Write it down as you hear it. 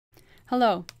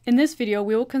Hello, in this video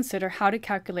we will consider how to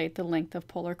calculate the length of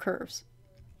polar curves.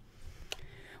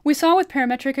 We saw with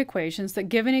parametric equations that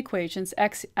given equations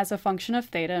x as a function of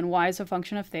theta and y as a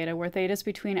function of theta, where theta is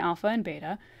between alpha and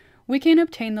beta, we can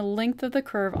obtain the length of the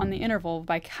curve on the interval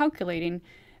by calculating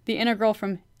the integral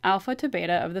from alpha to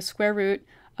beta of the square root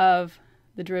of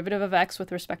the derivative of x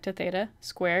with respect to theta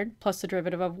squared plus the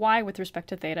derivative of y with respect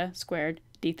to theta squared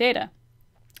d theta.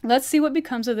 Let's see what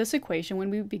becomes of this equation when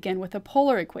we begin with a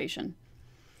polar equation.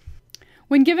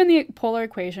 When given the polar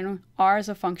equation r is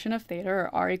a function of theta, or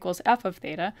r equals f of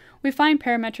theta, we find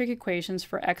parametric equations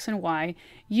for x and y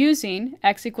using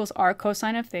x equals r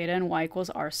cosine of theta and y equals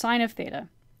r sine of theta.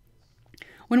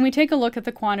 When we take a look at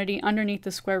the quantity underneath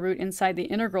the square root inside the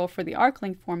integral for the arc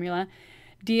length formula,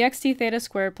 dx d theta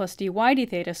squared plus dy d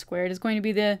theta squared is going to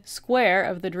be the square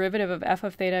of the derivative of f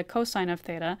of theta cosine of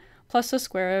theta plus the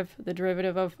square of the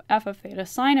derivative of f of theta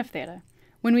sine of theta.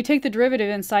 When we take the derivative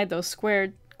inside those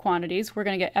squared quantities, we're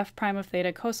going to get f prime of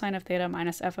theta cosine of theta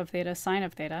minus f of theta sine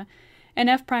of theta, and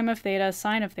f prime of theta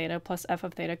sine of theta plus f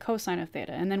of theta cosine of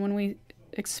theta. And then when we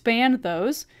expand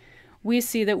those, we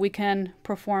see that we can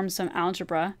perform some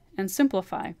algebra and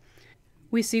simplify.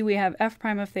 We see we have f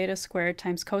prime of theta squared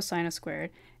times cosine squared,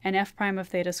 and f prime of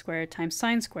theta squared times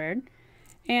sine squared,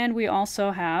 and we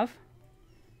also have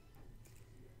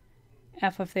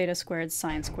f of theta squared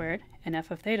sine squared and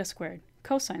f of theta squared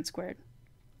cosine squared.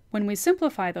 When we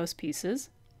simplify those pieces,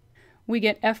 we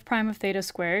get f prime of theta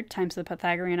squared times the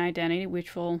Pythagorean identity,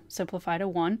 which will simplify to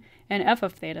 1, and f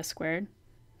of theta squared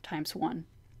times 1.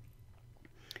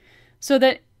 So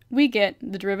that we get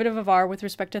the derivative of r with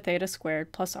respect to theta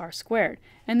squared plus r squared.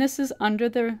 And this is under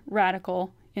the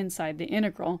radical inside the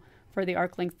integral for the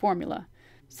arc length formula.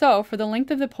 So for the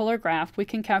length of the polar graph, we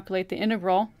can calculate the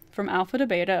integral from alpha to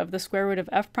beta of the square root of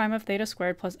f prime of theta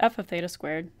squared plus f of theta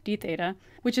squared d theta,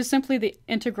 which is simply the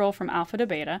integral from alpha to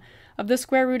beta of the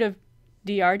square root of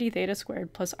dr d theta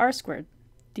squared plus r squared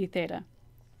d theta.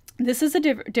 This is a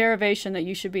derivation that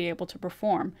you should be able to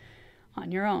perform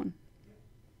on your own.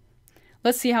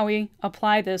 Let's see how we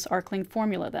apply this arc length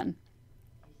formula then.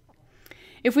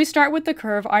 If we start with the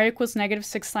curve r equals negative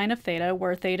 6 sine of theta,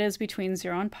 where theta is between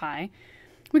 0 and pi,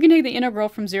 we can take the integral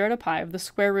from 0 to pi of the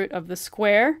square root of the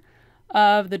square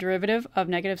of the derivative of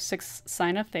negative 6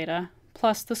 sine of theta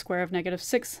plus the square of negative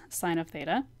 6 sine of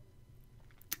theta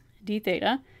d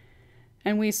theta,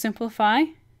 and we simplify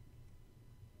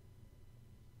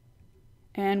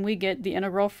and we get the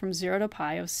integral from 0 to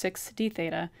pi of 6 d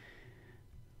theta,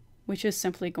 which is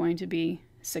simply going to be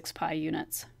 6 pi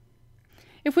units.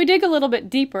 If we dig a little bit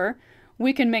deeper,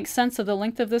 we can make sense of the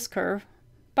length of this curve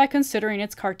by considering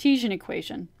its Cartesian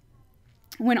equation.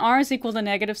 When r is equal to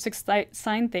negative 6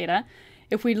 sine theta,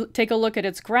 if we take a look at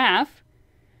its graph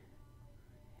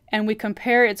and we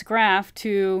compare its graph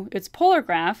to its polar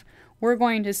graph, we're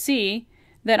going to see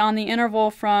that on the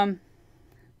interval from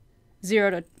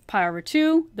 0 to pi over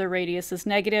 2, the radius is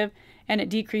negative, and it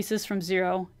decreases from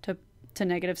 0 to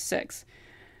negative 6.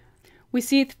 We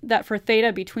see that for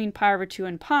theta between pi over 2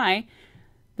 and pi,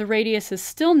 the radius is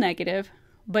still negative,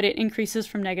 but it increases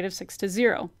from negative 6 to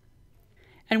 0.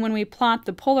 And when we plot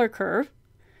the polar curve,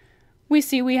 we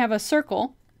see we have a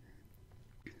circle,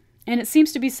 and it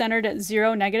seems to be centered at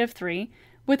 0, negative 3,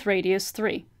 with radius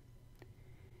 3.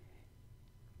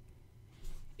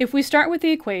 If we start with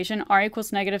the equation r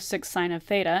equals negative 6 sine of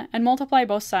theta and multiply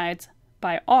both sides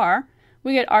by r,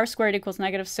 we get r squared equals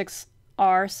negative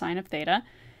 6r sine of theta.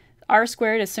 R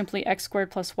squared is simply x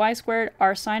squared plus y squared.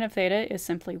 R sine of theta is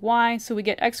simply y. So we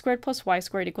get x squared plus y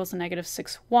squared equals to negative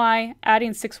 6y.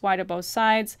 Adding 6y to both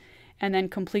sides and then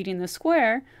completing the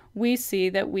square, we see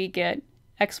that we get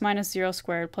x minus 0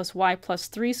 squared plus y plus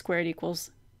 3 squared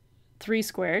equals 3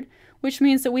 squared, which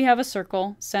means that we have a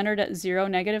circle centered at 0,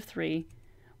 negative 3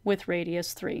 with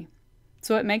radius 3.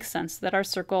 So it makes sense that our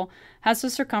circle has a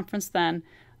circumference then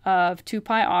of 2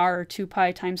 pi r, or 2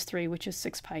 pi times 3, which is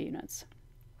 6 pi units.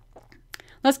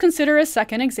 Let's consider a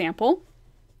second example.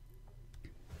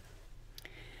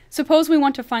 Suppose we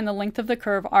want to find the length of the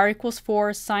curve r equals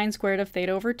 4 sine squared of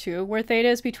theta over 2, where theta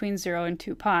is between 0 and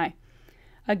 2 pi.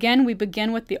 Again, we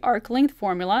begin with the arc length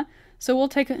formula, so we'll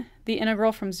take the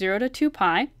integral from 0 to 2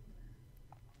 pi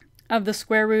of the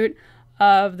square root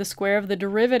of the square of the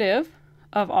derivative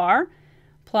of r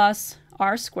plus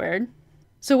r squared.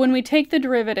 So when we take the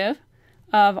derivative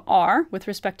of r with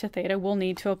respect to theta, we'll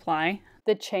need to apply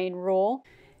the chain rule.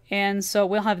 And so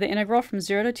we'll have the integral from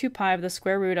 0 to 2 pi of the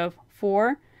square root of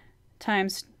 4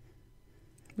 times,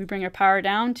 we bring our power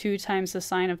down, 2 times the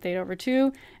sine of theta over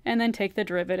 2, and then take the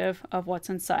derivative of what's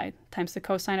inside, times the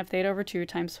cosine of theta over 2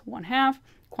 times 1/2,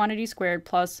 quantity squared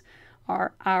plus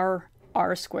our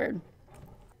r squared.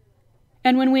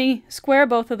 And when we square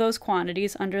both of those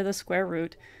quantities under the square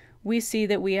root, we see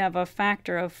that we have a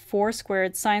factor of 4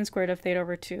 squared sine squared of theta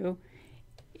over 2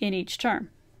 in each term,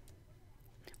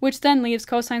 which then leaves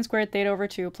cosine squared theta over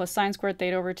 2 plus sine squared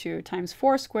theta over 2 times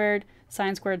 4 squared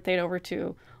sine squared theta over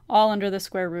 2, all under the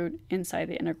square root inside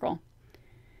the integral.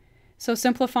 So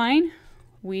simplifying,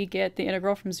 we get the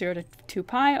integral from 0 to 2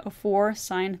 pi of 4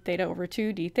 sine theta over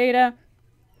 2 d theta.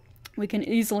 We can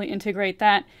easily integrate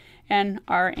that, and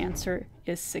our answer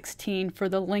is 16 for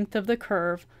the length of the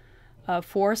curve of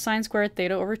 4 sine squared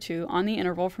theta over 2 on the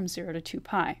interval from 0 to 2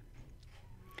 pi.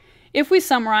 If we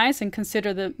summarize and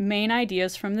consider the main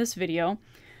ideas from this video,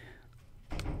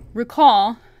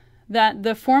 recall that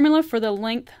the formula for the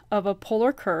length of a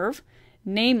polar curve,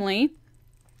 namely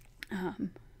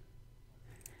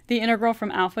the integral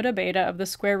from alpha to beta of the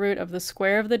square root of the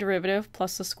square of the derivative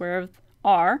plus the square of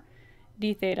r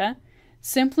d theta,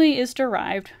 simply is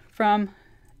derived from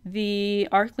the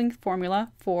arc length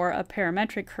formula for a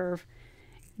parametric curve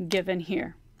given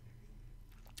here.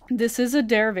 This is a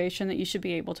derivation that you should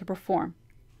be able to perform.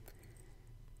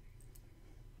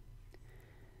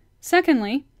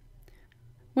 Secondly,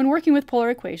 when working with polar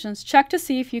equations, check to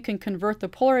see if you can convert the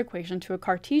polar equation to a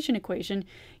Cartesian equation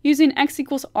using x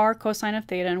equals r cosine of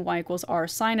theta and y equals r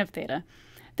sine of theta.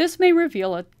 This may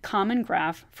reveal a common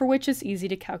graph for which it's easy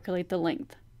to calculate the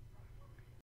length.